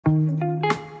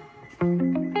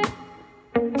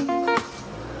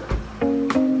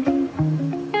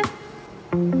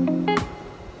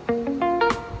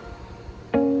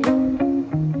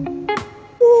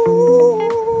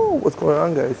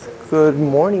Good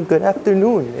morning, good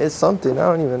afternoon. It's something,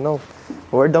 I don't even know.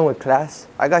 We're done with class.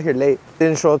 I got here late.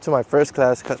 Didn't show up to my first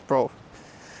class because, bro,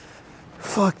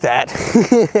 fuck that.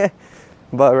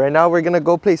 But right now we're gonna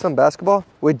go play some basketball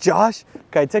with Josh.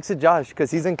 I texted Josh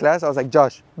because he's in class. I was like,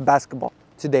 Josh, basketball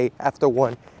today after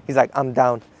 1. He's like, I'm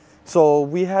down. So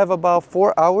we have about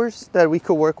 4 hours that we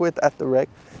could work with at the rec.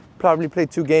 Probably play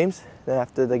 2 games. Then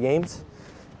after the games,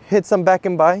 hit some back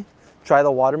and by, try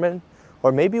the watermelon.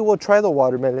 Or maybe we'll try the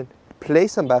watermelon, play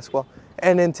some basketball,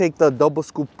 and then take the double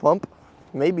scoop pump.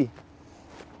 Maybe.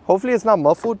 Hopefully it's not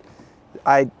muffled.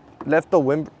 I left the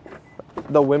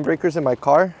windbreakers in my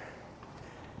car.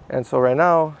 And so right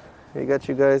now, we got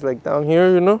you guys like down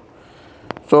here, you know?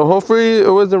 So hopefully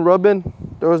it wasn't rubbing.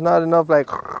 There was not enough like...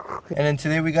 And then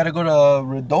today we gotta go to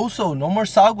Redoso. No more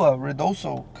Sagua,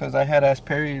 Redoso. Because I had asked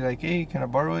Perry like, hey, can I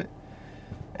borrow it?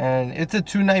 And it's a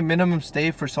 2-night minimum stay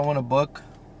for someone to book.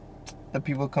 The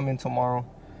people come in tomorrow.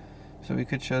 So we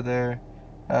could chill there.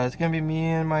 It's gonna be me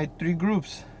and my 3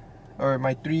 groups. Or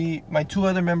my 2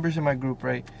 other members in my group,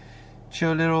 right?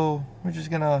 Chill a little. We're just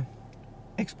gonna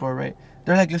explore, right?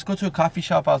 They're like, let's go to a coffee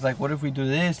shop. I was like, what if we do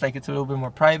this? Like, it's a little bit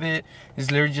more private. It's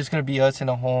literally just gonna be us in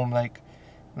a home, like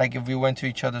if we went to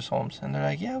each other's homes. And they're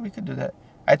like, yeah, we could do that.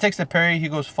 I texted Perry, he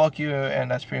goes, fuck you,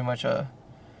 and that's pretty much a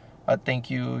thank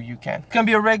you, you can. It's gonna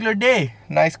be a regular day.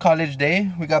 Nice college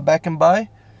day. We got back and by.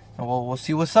 And we'll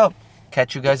see what's up.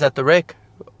 Catch you guys at the rec.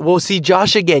 We'll see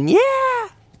Josh again. Yeah!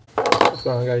 What's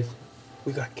going on, guys?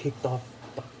 We got kicked off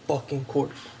the fucking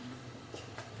court.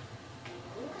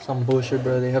 Some bullshit,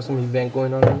 bro. They have some event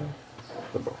going on right now.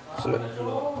 But bro, so look,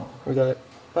 we got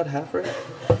about half, right?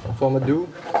 So what I'm gonna do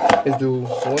is do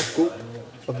 1 scoop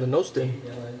of the No-Stim.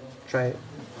 Try it.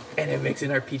 And then mix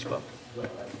in our peach pump.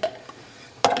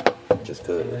 Just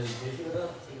cause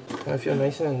I feel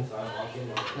nice and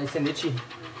itchy.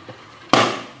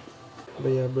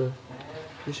 But yeah, bro.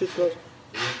 This shit smells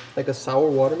like a sour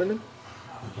watermelon.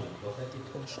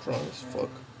 It's strong as fuck.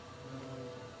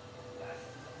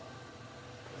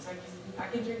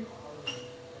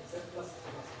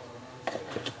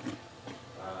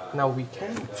 Now we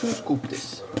can 2 scoop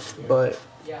this, but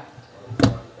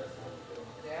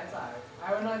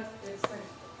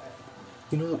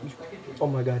you know, oh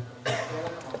my god,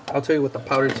 I'll tell you what the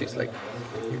powder tastes like.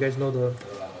 You guys know the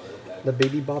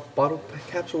baby bottle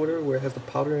caps or whatever, where it has the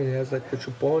powder and it has like the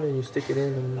chupon and you stick it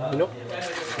in, and you know,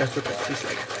 that's what that tastes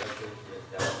like.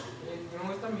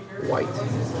 White.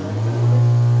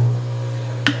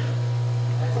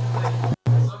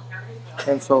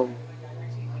 And so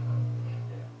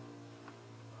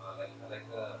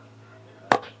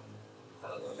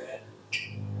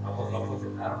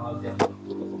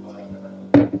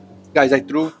guys, I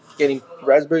threw getting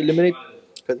raspberry lemonade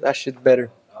because that shit's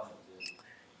better.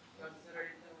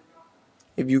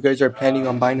 If you guys are planning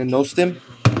on buying a No-Stim,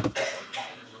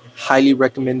 highly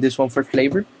recommend this one for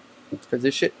flavor. Because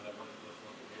this shit,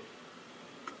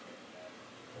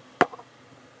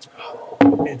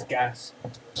 it's gas.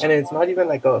 And it's not even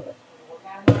like a,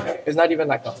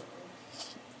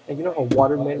 and you know how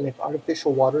watermelon, like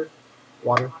artificial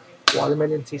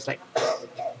watermelon tastes like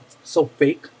so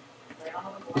fake?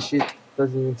 This shit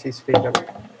doesn't even taste fake ever.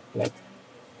 Like,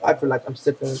 I feel like I'm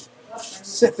sipping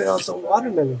on some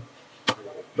watermelon.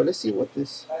 But let's see what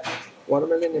this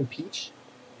watermelon and peach.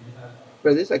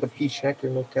 But this is like a peach nectar,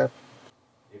 no cap.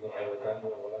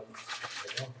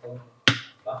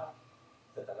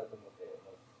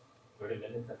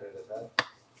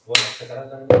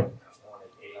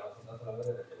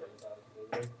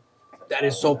 That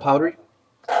is so powdery.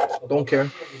 Don't care.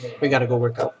 We gotta go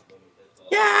work out.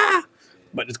 Yeah!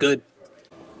 But it's good.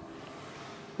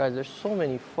 Guys, there's so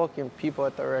many fucking people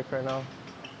at the rec right now.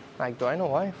 Like, do I know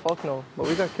why? Fuck no. But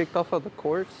we got kicked off of the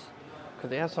courts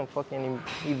because they have some fucking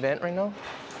event right now.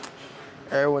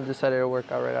 Everyone decided to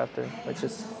work out right after, which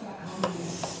is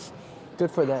good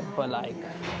for them. But like,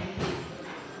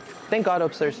 thank God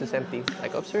upstairs is empty.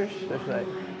 Like upstairs, there's like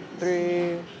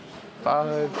 3,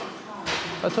 5,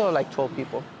 a total of like 12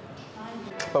 people.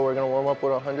 But we're gonna warm up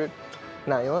with 100.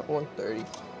 Nah, you know what? 130.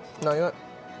 No, you know what?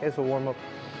 It's a warm up.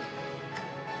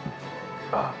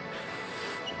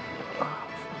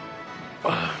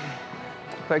 I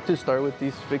like to start with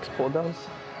these fixed pull downs.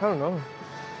 I don't know.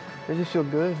 They just feel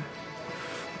good.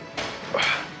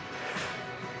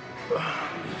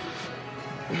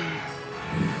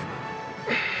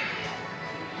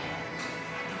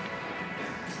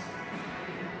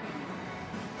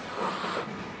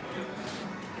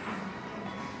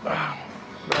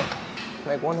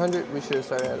 Like 100, we should have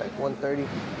started at like 130.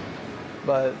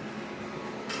 But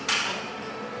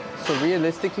so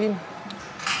realistically,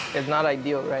 it's not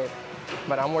ideal, right?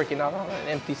 But I'm working out on an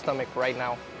empty stomach right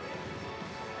now.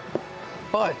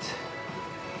 But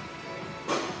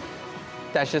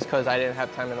that's just because I didn't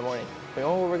have time in the morning. You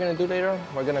know what we're gonna do later on?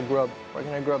 We're gonna grub. We're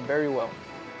gonna grub very well.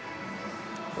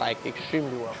 Like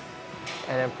extremely well.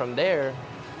 And then from there,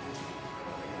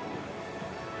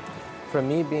 from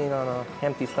me being on an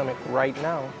empty stomach right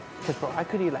now, because bro, I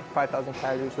could eat like 5,000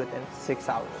 calories within 6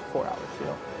 hours, 4 hours, you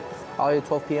know? I'll eat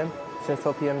 12 p.m. Since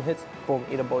 12 p.m. hits, boom,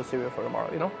 eat a bowl of cereal for tomorrow,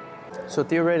 you know? So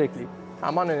theoretically,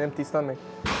 I'm on an empty stomach.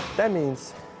 That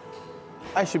means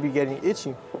I should be getting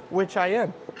itchy, which I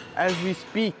am, as we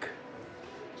speak.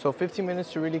 So 15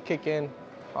 minutes to really kick in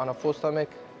on a full stomach,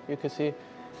 you can see.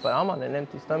 But I'm on an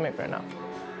empty stomach right now.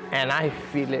 And I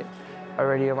feel it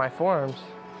already in my forearms.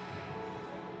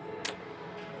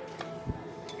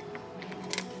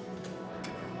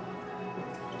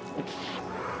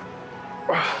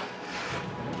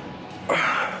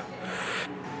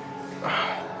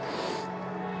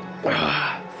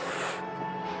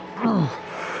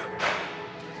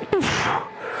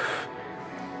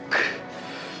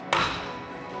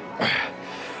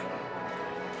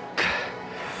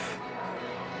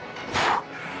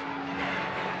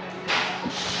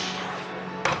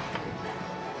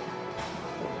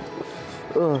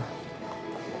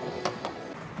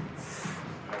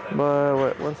 But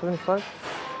what, 175?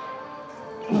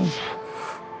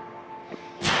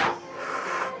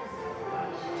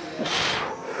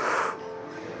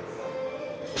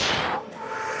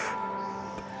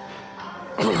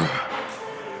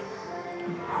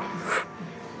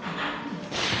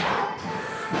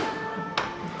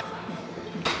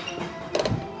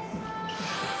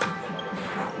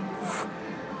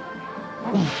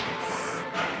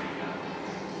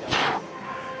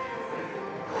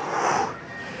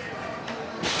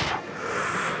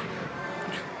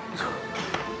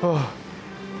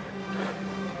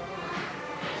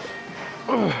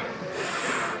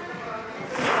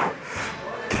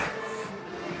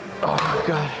 Oh my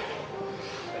God.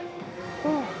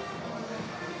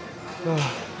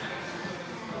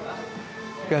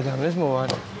 Goddamn, let's move on.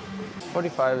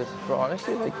 45 is, bro,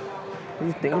 honestly, like, when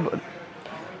you think about it,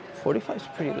 45 is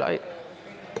pretty light.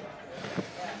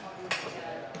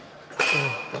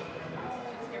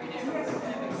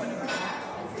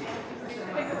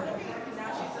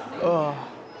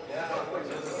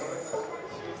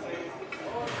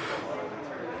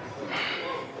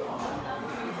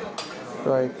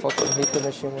 So I fucking hate the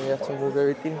machine when you have to move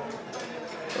everything.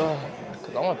 Cause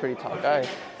I'm a pretty tall guy.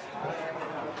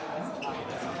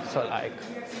 So like,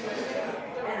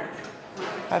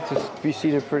 I have to be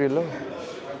seated pretty low.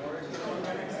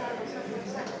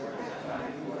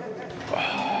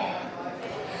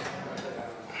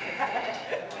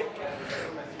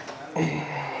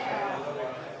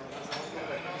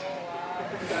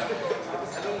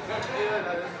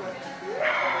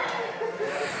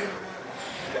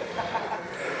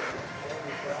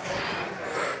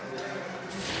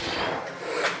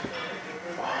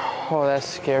 Oh, that's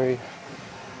scary.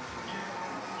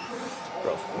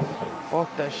 Bro,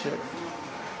 fuck that shit.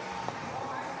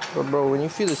 But bro, when you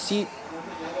feel the seat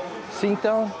sink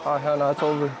down, oh hell no, it's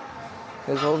over.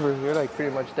 It's over. You're like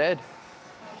pretty much dead.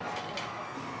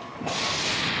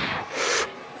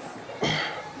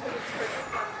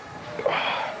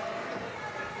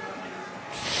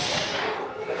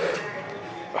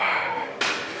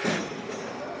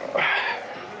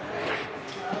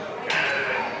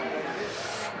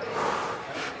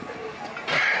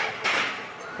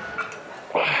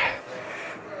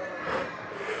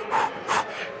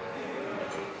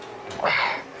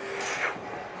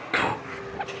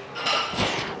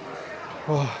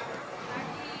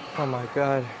 Oh my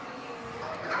God,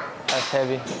 that's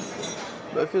heavy,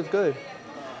 but it feels good.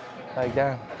 Like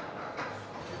damn.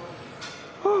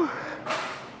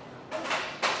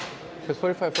 Because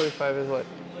 45 is what,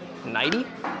 90?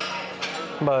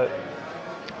 But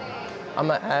I'm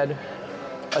gonna add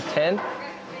a 10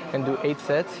 and do 8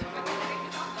 sets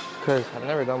because I've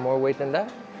never done more weight than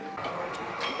that.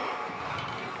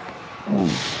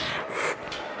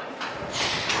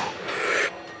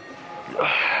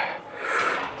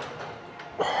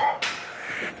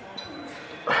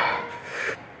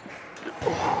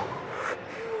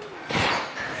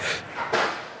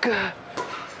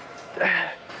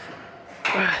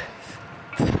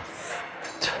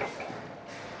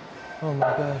 Oh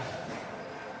my God.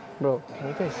 Bro, can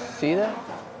you guys see that?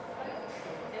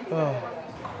 Oh.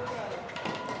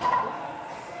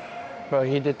 Bro,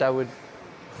 he did that with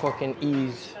fucking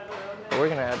ease. But we're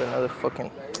gonna add another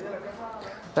fucking...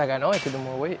 Like, I know I could do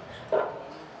more weight.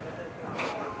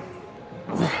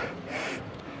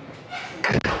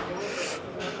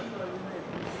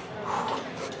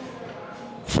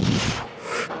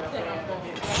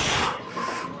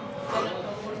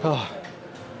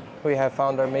 We have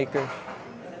found our maker.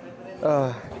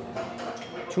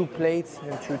 2 plates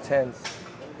and 2 tens.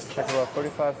 That's about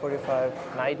 45,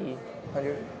 45, 90,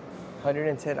 100,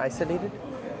 110 isolated.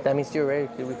 That means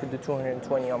theoretically we could do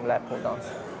 220 on lat pull downs.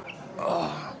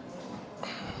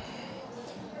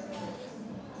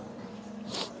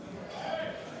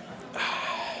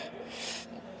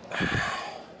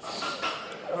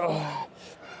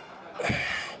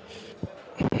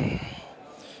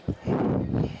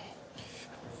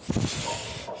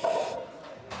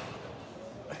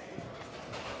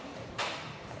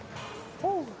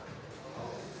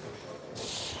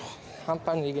 I'm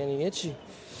finally getting itchy.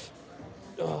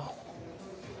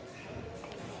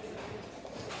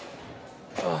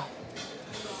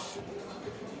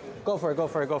 Go for it, go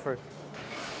for it, go for it.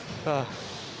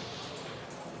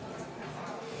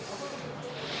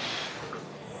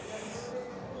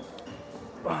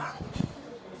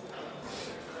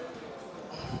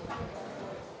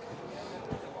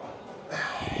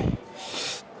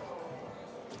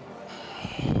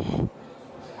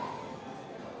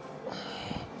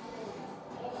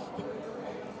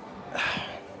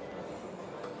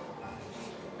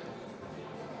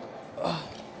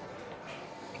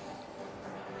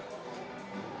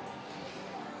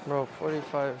 Bro,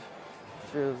 45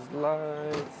 feels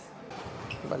light.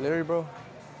 But literally, bro,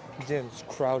 gym's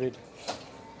crowded.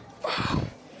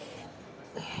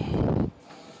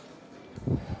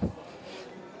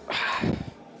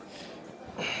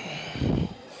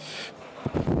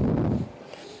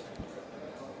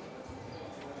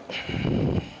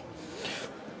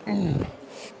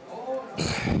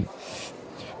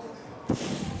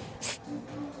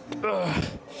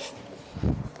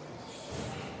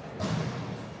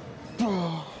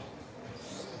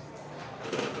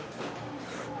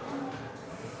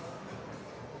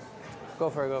 Go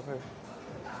for it, go for it.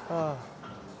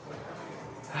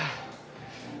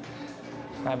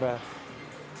 Alright, bro.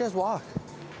 Just walk.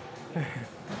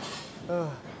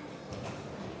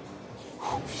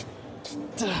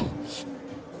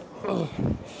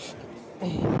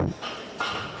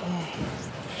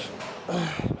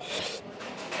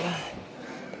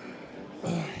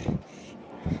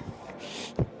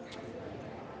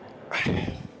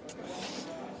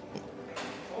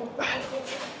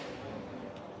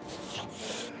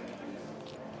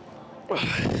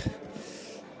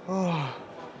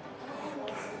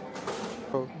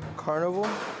 Carnival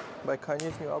by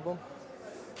Kanye's new album.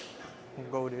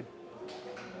 Goated.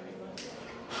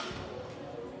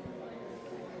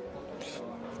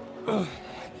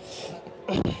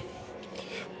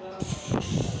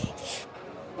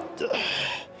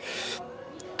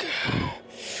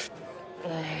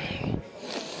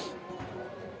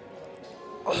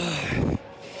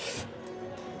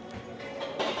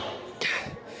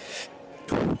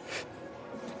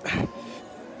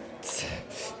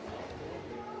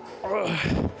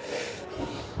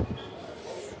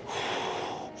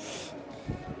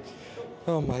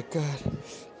 Oh my God.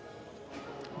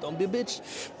 Don't be a bitch.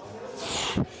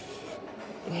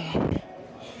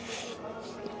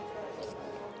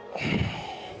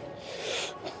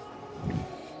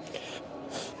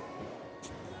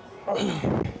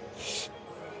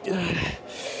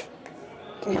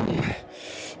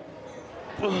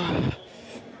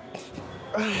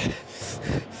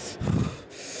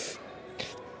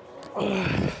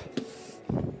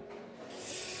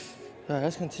 Alright,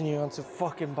 let's continue on to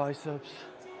fucking biceps.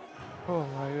 Oh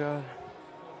my God.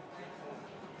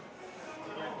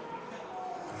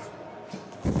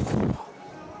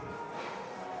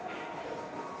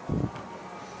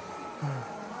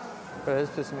 But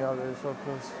it's pissing me off that it's so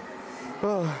close.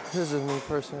 Oh, this is me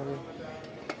personally.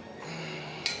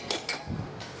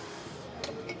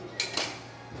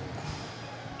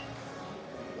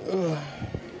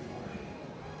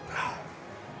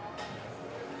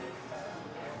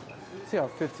 See how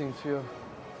 15 feel.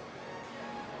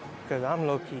 Cause I'm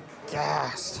low-key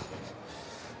gassed.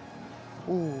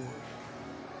 Ooh.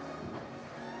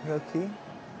 Low-key.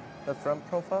 The front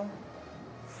profile.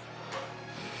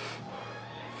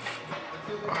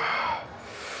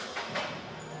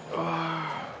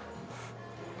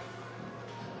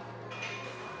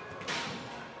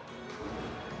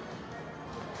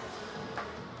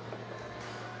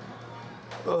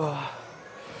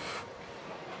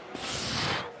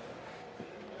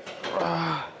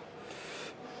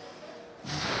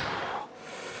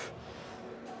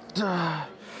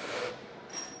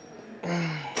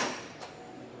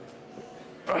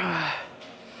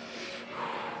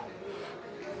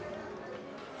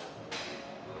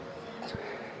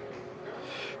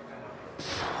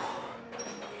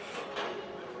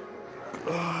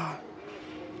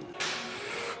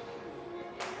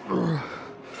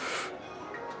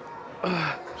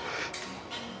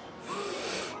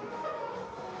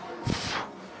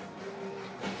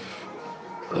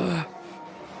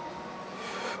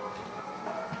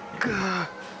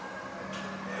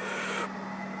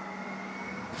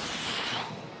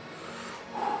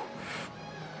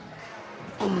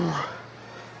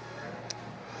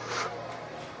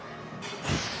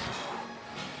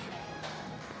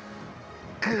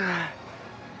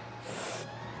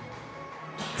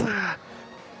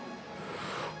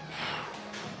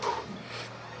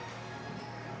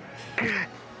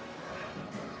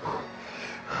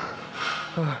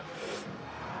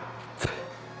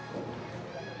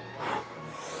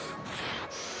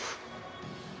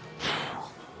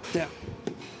 Yeah.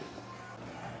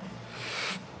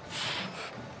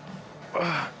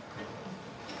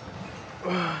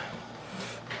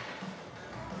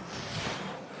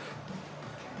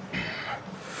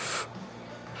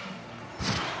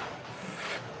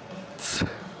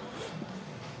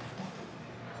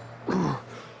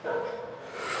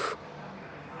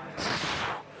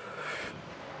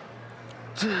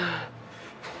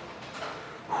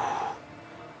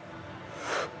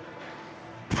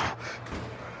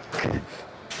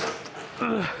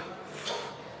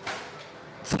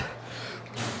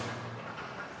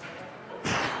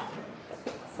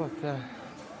 Fuck that.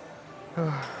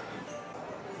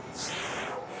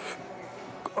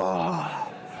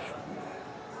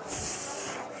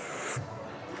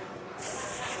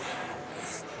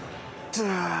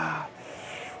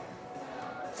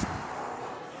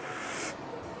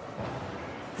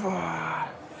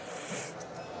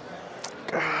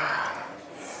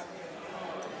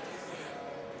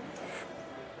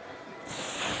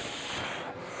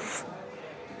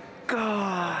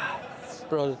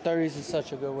 Bro, the 30s is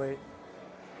such a good weight.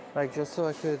 Like, just so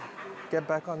I could get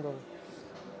back on the,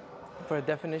 for the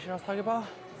definition I was talking about.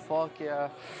 Fuck yeah.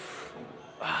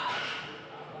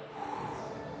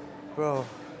 Bro,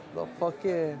 the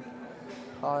fucking,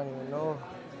 I don't even know.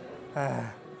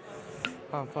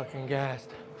 I'm fucking gassed.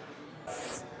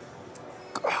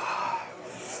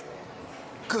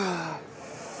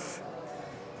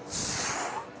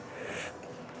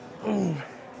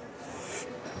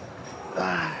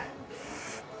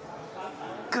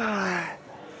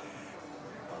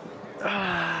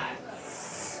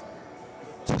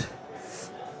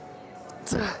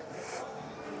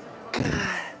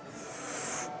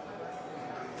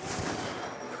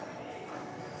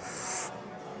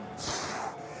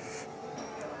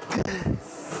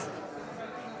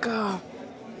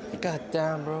 God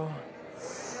damn, bro.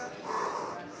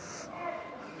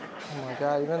 Oh my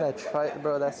god, even that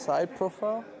bro, that side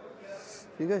profile.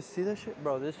 You guys see that shit?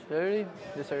 Bro, this area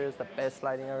is the best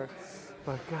lighting ever.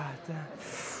 But god damn.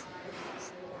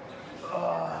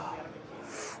 God.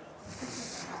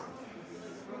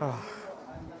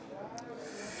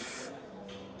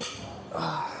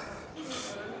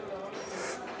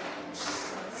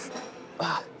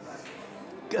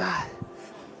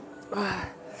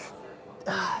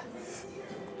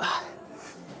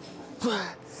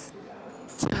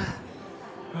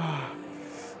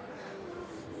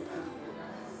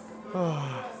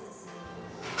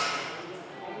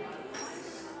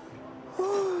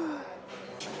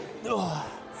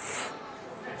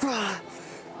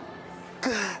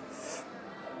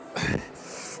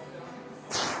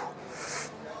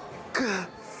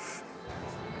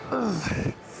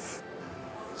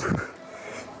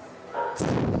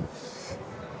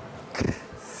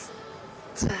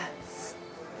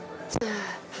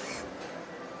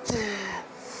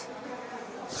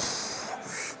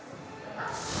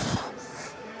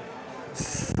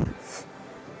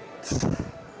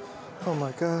 Oh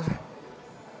my god.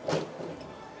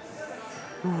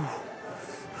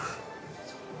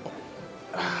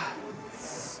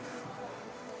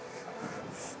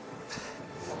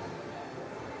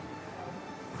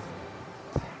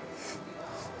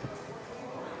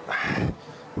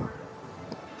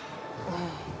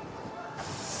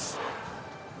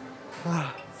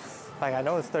 Like, I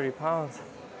know it's 30 pounds.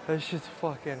 This shit's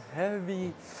fucking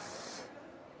heavy.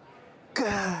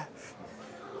 God.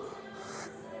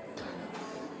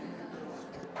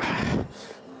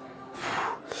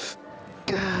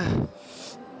 God.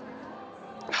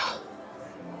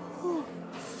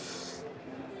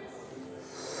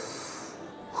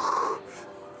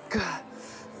 God.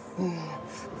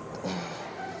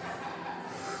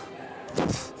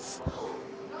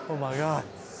 Oh my god.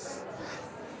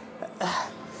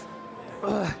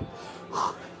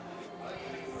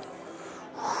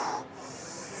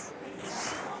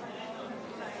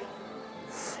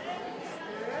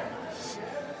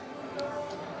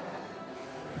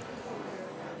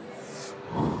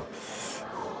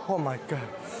 Oh my god.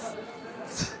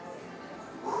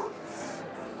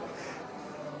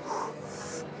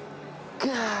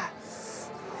 God.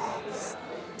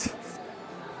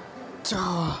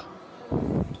 Yeah,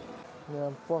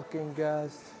 I'm fucking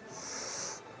gassed.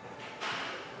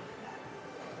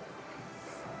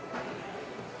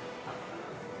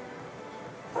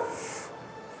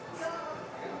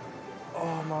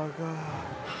 Oh my god.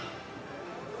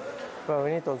 Bro,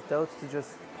 we need those delts to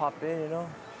just pop in, you know?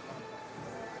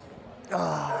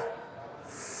 Ah.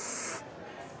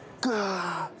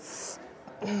 Ah.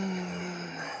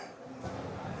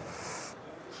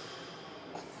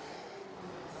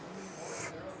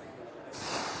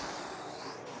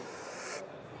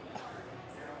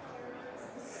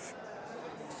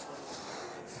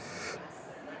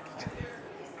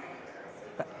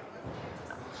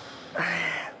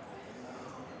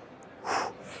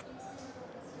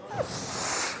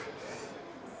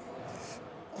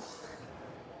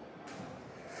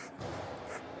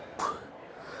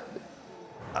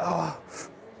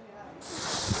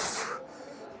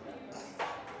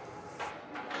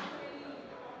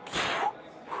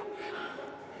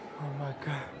 Oh my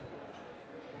god.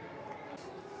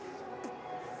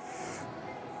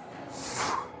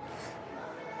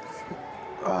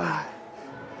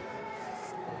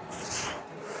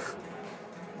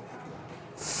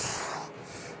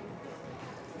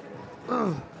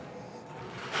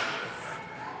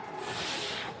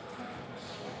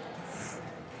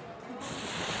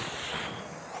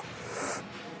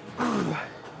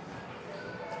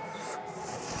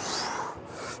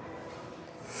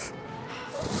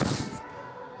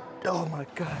 Oh my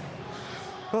god.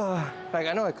 Like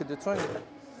I know I could do 20.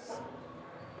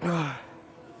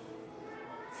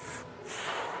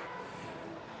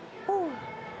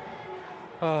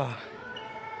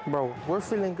 Bro, we're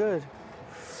feeling good.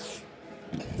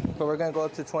 But we're gonna go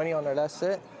up to 20 on our last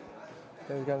set.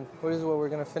 Then this is what we're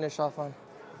gonna finish off on.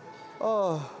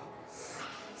 Oh.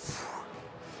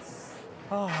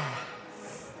 Oh.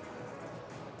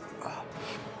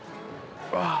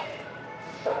 Oh.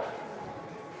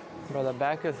 Bro, the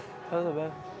back is, how's the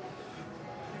back?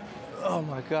 Oh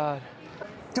my god.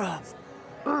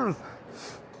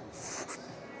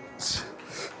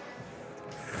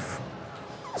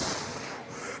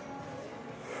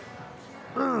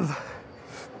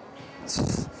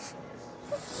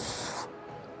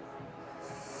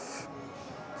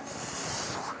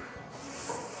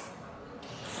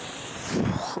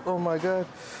 Oh my god.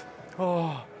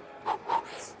 Oh.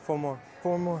 4 more.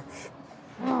 4 more.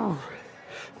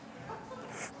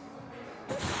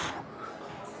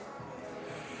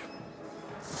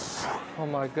 Oh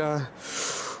my god.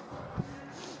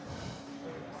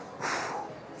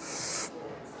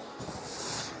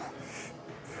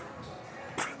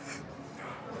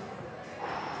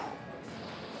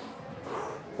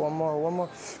 One more.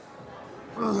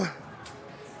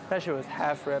 That shit was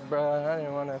half rep, bro. I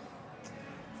didn't want to.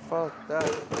 Fuck that.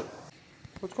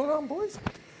 What's going on, boys?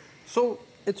 So,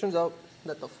 it turns out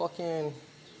that the fucking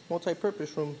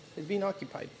multi-purpose room is being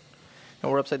occupied.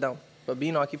 And we're upside down. But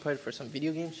being occupied for some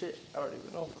video game shit, I don't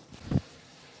even know.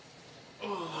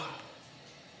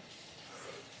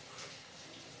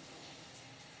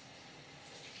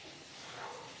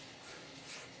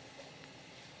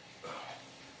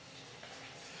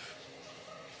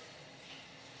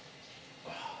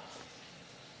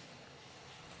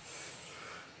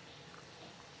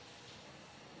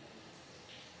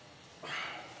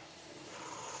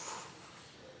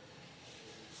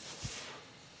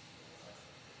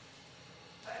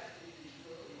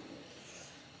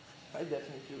 I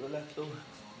definitely feel relaxed though.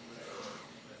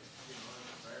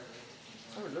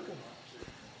 How are we looking?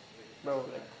 Bro,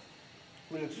 like,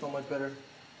 we look so much better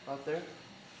out there.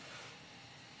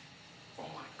 Oh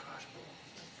my gosh, bro.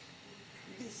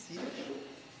 You guys see that shit?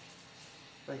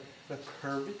 Like, the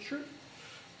curvature?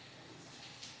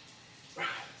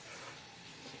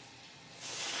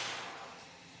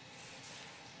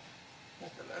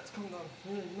 Like the lats come down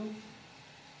here, you know?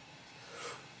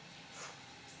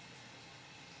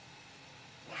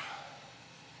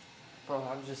 Bro,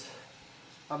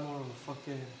 I'm more of a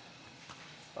fucking,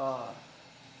 what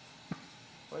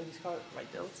are these called? My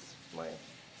delts?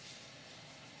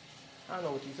 I don't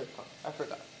know what these are called. I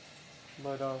forgot.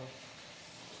 But,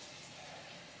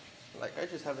 like, I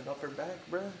just have an upper back,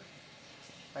 bruh.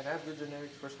 Like, I have good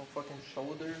genetics for some fucking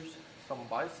shoulders, some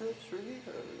biceps, really?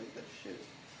 Look at that shit.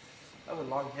 I have a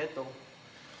long head, though.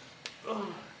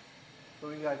 So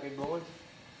we gotta get going.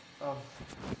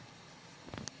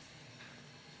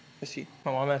 Let's see.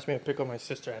 My mom asked me to pick up my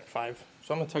sister at 5.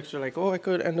 So I'm gonna text her like, oh, I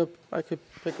could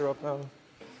pick her up now.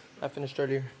 I finished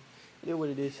earlier. It is what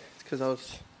it is. It's because I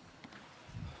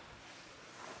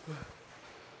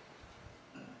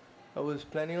was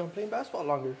planning on playing basketball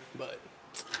longer, but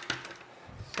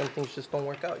some things just don't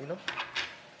work out, you know?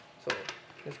 So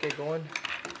let's get going.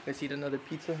 Let's eat another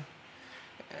pizza.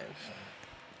 And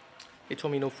they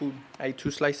told me no food. I ate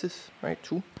 2 slices, right?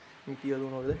 2. Make the other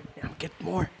one over there. And I'm getting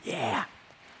more. Yeah.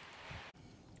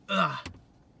 Ugh.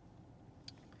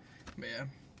 Man.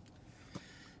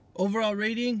 Overall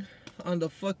rating on the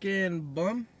fucking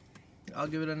bum, I'll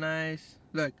give it a nice...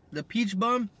 Look, the peach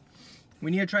bum,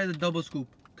 we need to try the double scoop.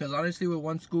 Because honestly, with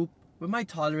 1 scoop, with my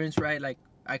tolerance, right, like,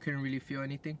 I couldn't really feel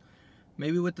anything.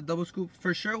 Maybe with the double scoop.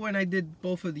 For sure, when I did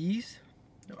both of these,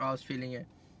 I was feeling it.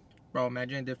 Bro,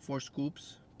 imagine I did 4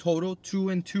 scoops. Total, 2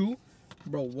 and 2.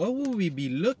 Bro, what will we be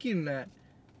looking at?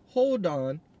 Hold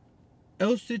on.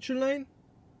 L-citrulline,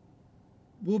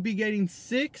 we'll be getting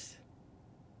 6.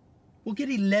 We'll get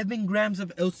 11 grams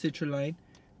of L-citrulline.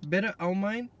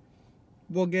 Beta-alanine,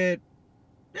 we'll get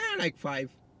like 5.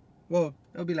 Well,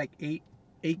 that'll be like 8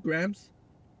 grams.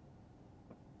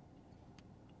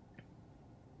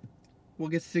 We'll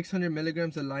get 600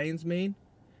 milligrams of lion's mane.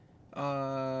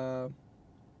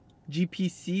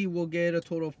 GPC will get a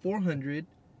total of 400.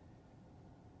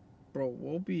 Bro,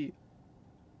 we'll be...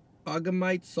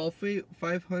 Agamite sulfate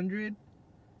 500.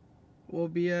 We'll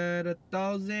be at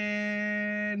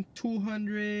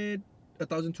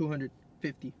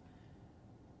 1,250.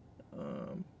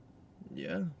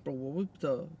 Yeah, bro, what was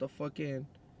the fucking...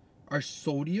 Our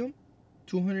sodium?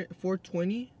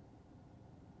 420.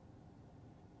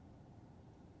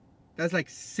 That's like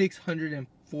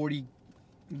 640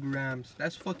 grams.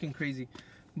 That's fucking crazy.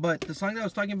 But the song that I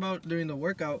was talking about during the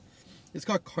workout, it's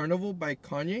called Carnival by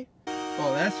Kanye.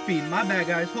 Oh, that's speed. My bad,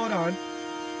 guys. Hold on.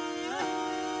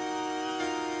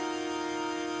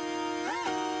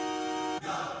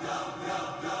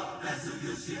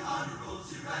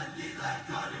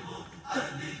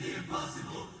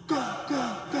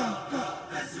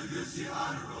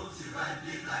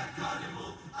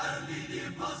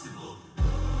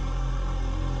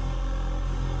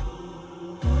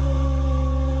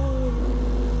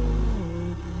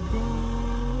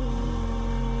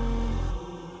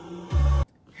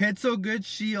 Head so good,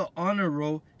 she a honor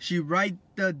roll. She ride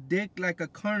the dick like a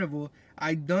carnival.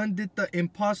 I done did the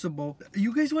impossible.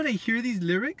 You guys want to hear these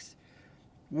lyrics?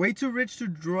 Way too rich to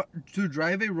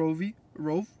drive a Rove,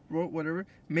 whatever.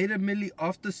 Made a milli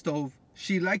off the stove.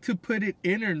 She like to put it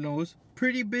in her nose.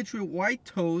 Pretty bitch with white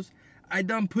toes. I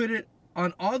done put it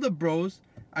on all the bros.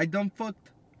 I done fucked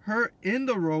her in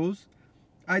the rose.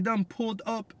 I done pulled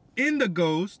up in the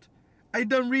ghost. I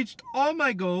done reached all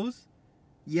my goals.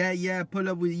 Yeah, pull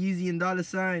up with Yeezy and dollar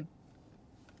sign.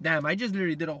 Damn, I just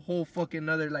literally did a whole fucking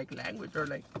other like language or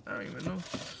like, I don't even know.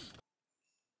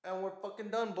 And we're fucking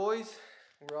done, boys.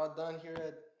 We're all done here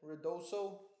at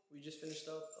Redoso. We just finished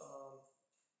up.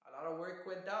 A lot of work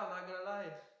went down, not gonna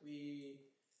lie.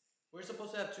 We're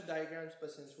supposed to have 2 diagrams, but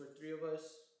since we're 3 of us,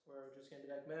 we're just gonna be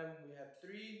like, man, we have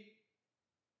 3.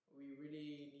 We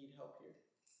really need help here.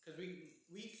 Because we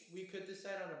could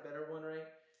decide on a better one, right?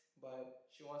 But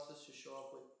she wants us to show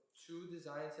up with 2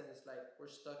 designs, and it's like we're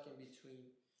stuck in between.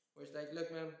 Where it's like,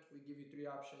 look, man, we give you 3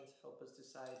 options. Help us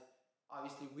decide.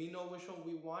 Obviously, we know which one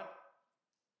we want.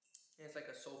 And it's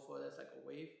like a sofa that's like a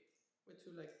wave with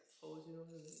 2 like holes, you know.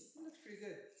 It looks pretty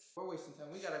good. We're wasting time.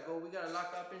 We gotta go. We gotta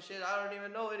lock up and shit. I don't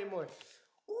even know anymore.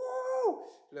 Woo!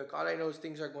 Look, all I know is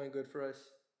things are going good for us.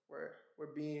 We're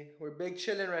big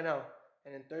chilling right now.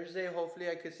 And then Thursday, hopefully,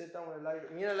 I could sit down with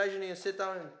Elijah. Me and Elijah need to sit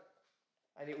down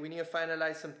and we need to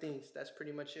finalize some things. That's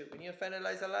pretty much it. We need to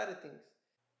finalize a lot of things.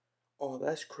 Oh,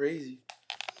 that's crazy.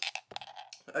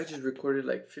 I just recorded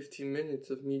like 15 minutes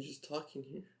of me just talking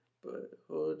here. But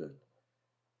hold on.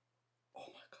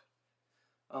 Oh my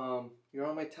god. You're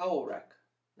on my towel rack,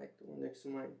 like the one next to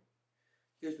mine.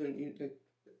 You guys, when you like,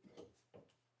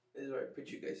 this is where I put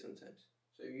you guys sometimes.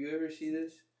 So if you ever see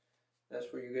this,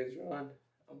 that's where you guys are on.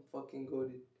 I'm fucking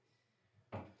goated.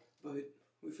 But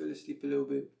we fell asleep a little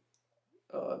bit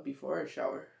before our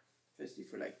shower. Fell asleep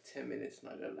for like 10 minutes,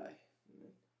 not gonna lie.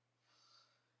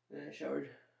 And then I showered.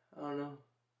 I don't know.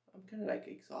 I'm kind of like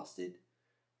exhausted,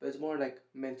 but it's more like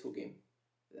mental game.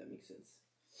 If that makes sense.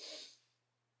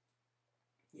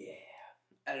 Yeah.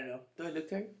 I don't know. Do I look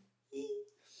tired?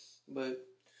 But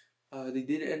they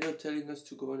did end up telling us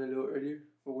to go in a little earlier.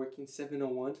 We're working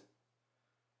 7:01.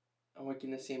 I'm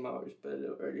working the same hours, but a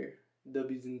little earlier.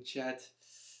 W's in the chat.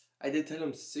 I did tell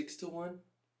him 6 to 1,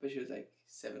 but she was like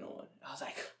 7:01. I was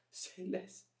like, say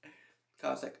less. I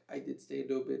was like, I did stay a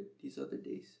little bit these other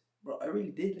days. Bro, I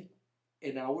really did. Like,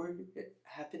 an hour,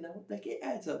 half an hour. Like, it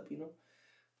adds up, you know?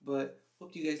 But,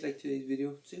 hope you guys liked today's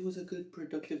video. So, it was a good,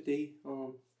 productive day.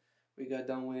 We got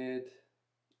done with,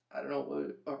 I don't know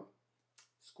what,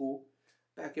 school,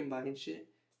 back and buying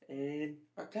shit, and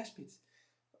our classmates.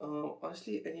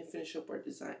 Honestly, I need to finish up our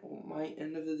design, my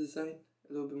end of the design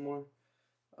a little bit more.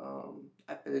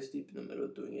 I fell asleep in the middle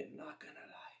of doing it, not gonna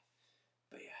lie.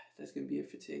 But yeah, that's gonna be it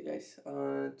for today, guys.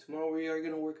 Tomorrow we are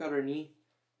gonna work out our knee,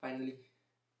 finally,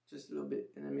 just a little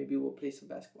bit, and then maybe we'll play some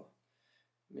basketball.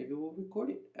 Maybe we'll record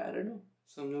it. I don't know.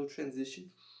 Some little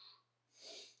transition.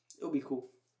 It'll be cool.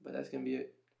 But that's gonna be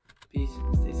it. Peace.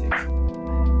 Stay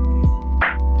safe.